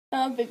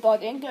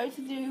Everybody, I'm going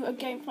to do a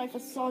gameplay for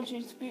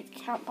Sarge's boot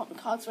camp on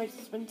Cards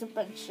Races Winter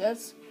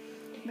Adventures,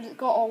 but it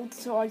got old,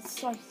 so I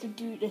decided to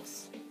do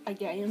this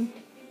again.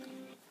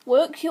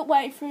 Work your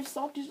way through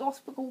Sarge's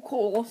obstacle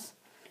course.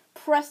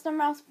 Press the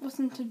mouse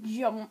button to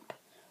jump,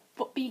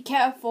 but be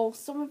careful.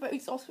 Some of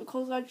those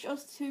obstacles are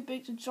just too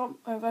big to jump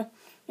over.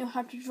 You'll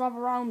have to drive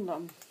around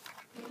them.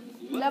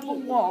 Level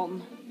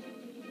 1.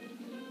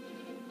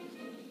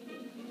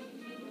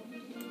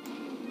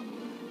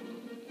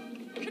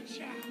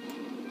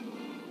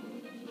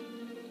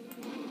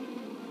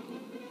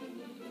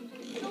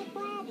 No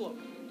problem.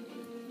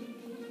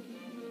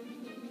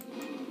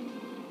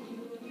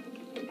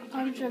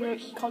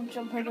 Can't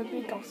jump over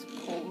big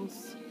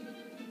obstacles.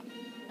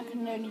 I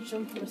can only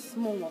jump over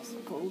small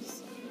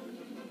obstacles.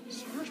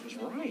 Sarge was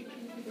right.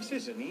 This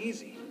isn't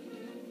easy.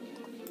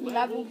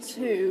 Level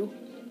 2.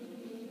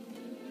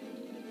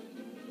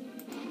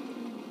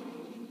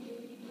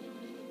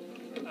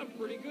 Not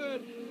pretty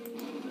good.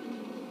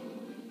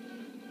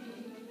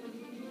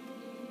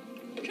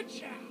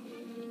 Ka-chow.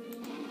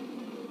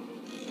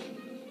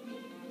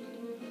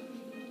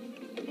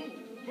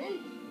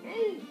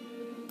 Move!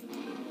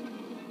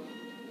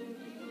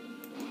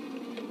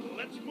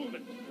 Let's move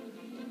it.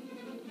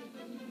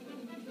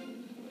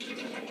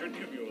 I should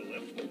give you a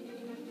lift.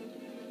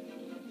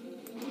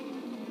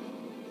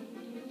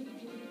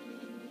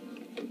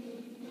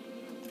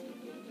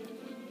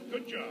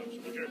 Good job,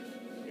 soldier.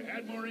 You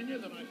had more in you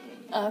than I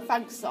thought.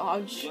 Thanks,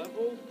 Sarge.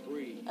 Level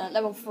 3.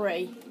 Level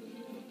 3.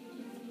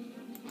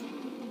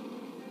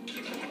 I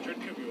should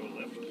give you a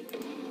lift.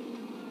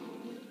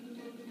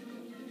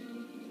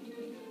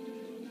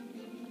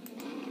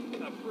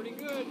 Not pretty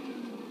good.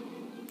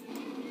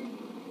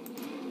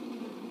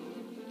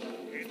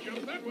 Can't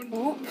jump that one.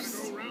 Oops.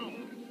 Gotta go around.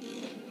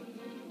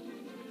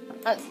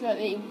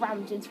 Accidentally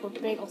rammed into a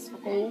big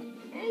obstacle.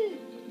 Oh!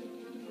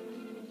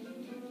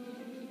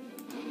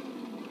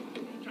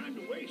 No time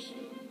to waste.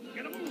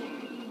 Get a move on.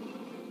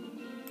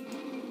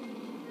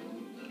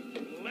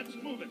 Let's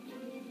move it.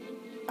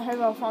 I hope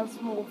I'll find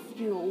some more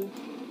fuel.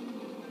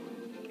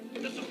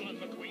 Discipline,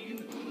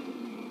 McQueen.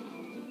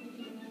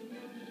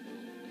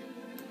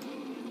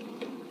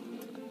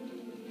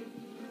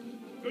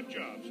 Good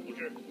job,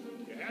 soldier.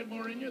 You had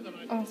more in you than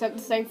I I said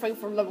the same thing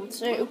from level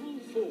 2. Level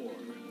 4.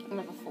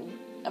 Level 4.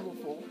 Level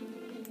 4.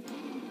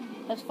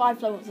 There's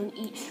 5 levels in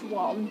each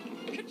one.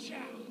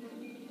 Ka-chow.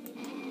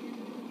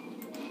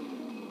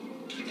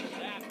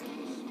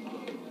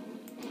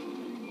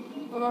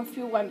 But my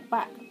fuel went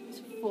back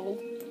to full.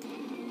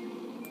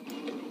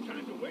 No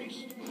time to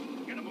waste.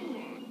 Get a move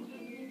on.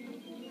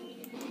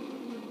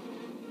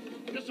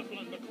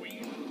 Discipline,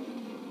 McQueen.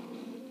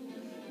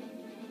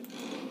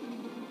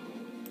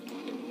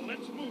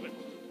 Let's move it.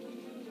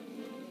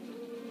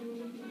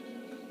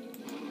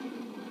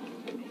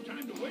 No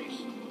time to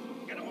waste.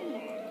 Get a move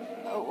on.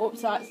 Oh,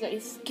 oops, I accidentally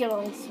skill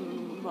on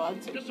some mud.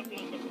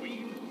 Discipline,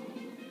 McQueen.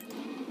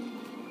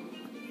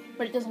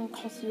 But it doesn't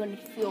cost you any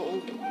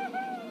fuel.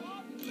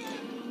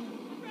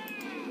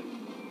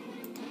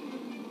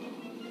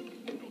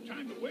 No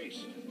time to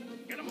waste.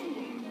 Get a move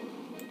on.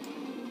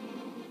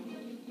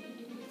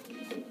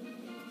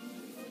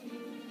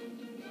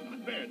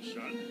 Not bad,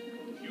 son.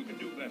 You can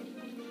do better.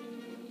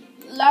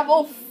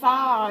 Level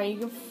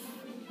 5.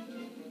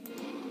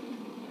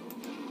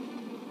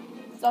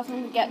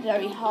 Starting to get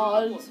very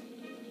hard.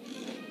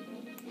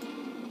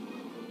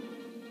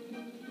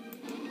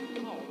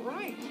 All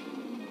right.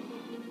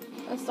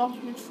 I'm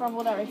starting to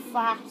travel very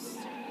fast.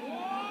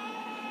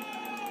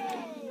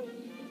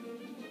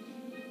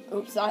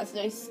 Oops, I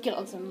accidentally skid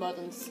on some mud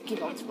and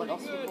skid onto an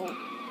obstacle.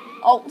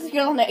 Oh, skid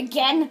on it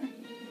again!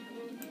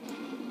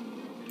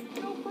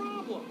 No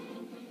problem.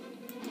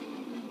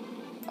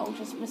 Oh,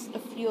 just missed the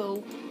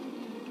fuel.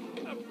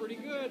 Not pretty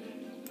good.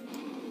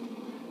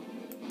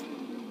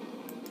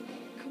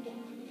 Come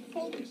on,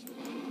 focus.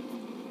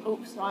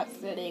 Oops, I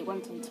accidentally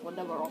went into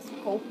another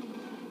obstacle.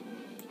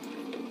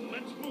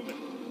 Let's move it.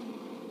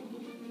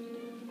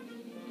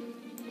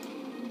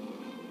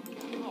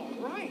 All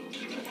right.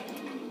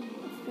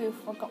 Phew,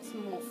 I got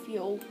some more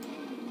fuel.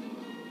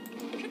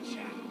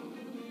 Ka-chow.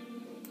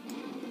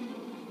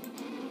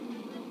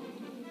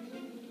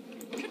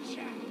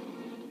 Ka-chow.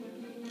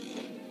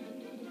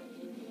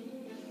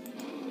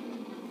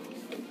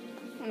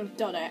 I've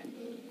done it.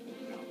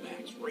 Now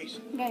Max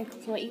racing. Game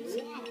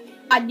complete.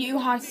 A new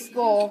high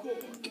score.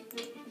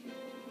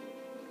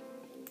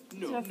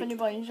 So if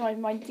anybody enjoyed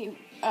my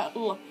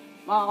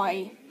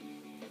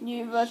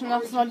new version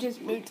of Sarge's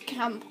boot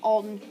camp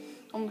on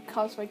the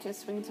Cards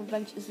Races Winter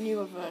Adventures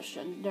newer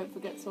version, don't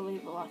forget to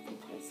leave a like and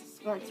please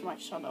subscribe to my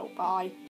channel. Bye.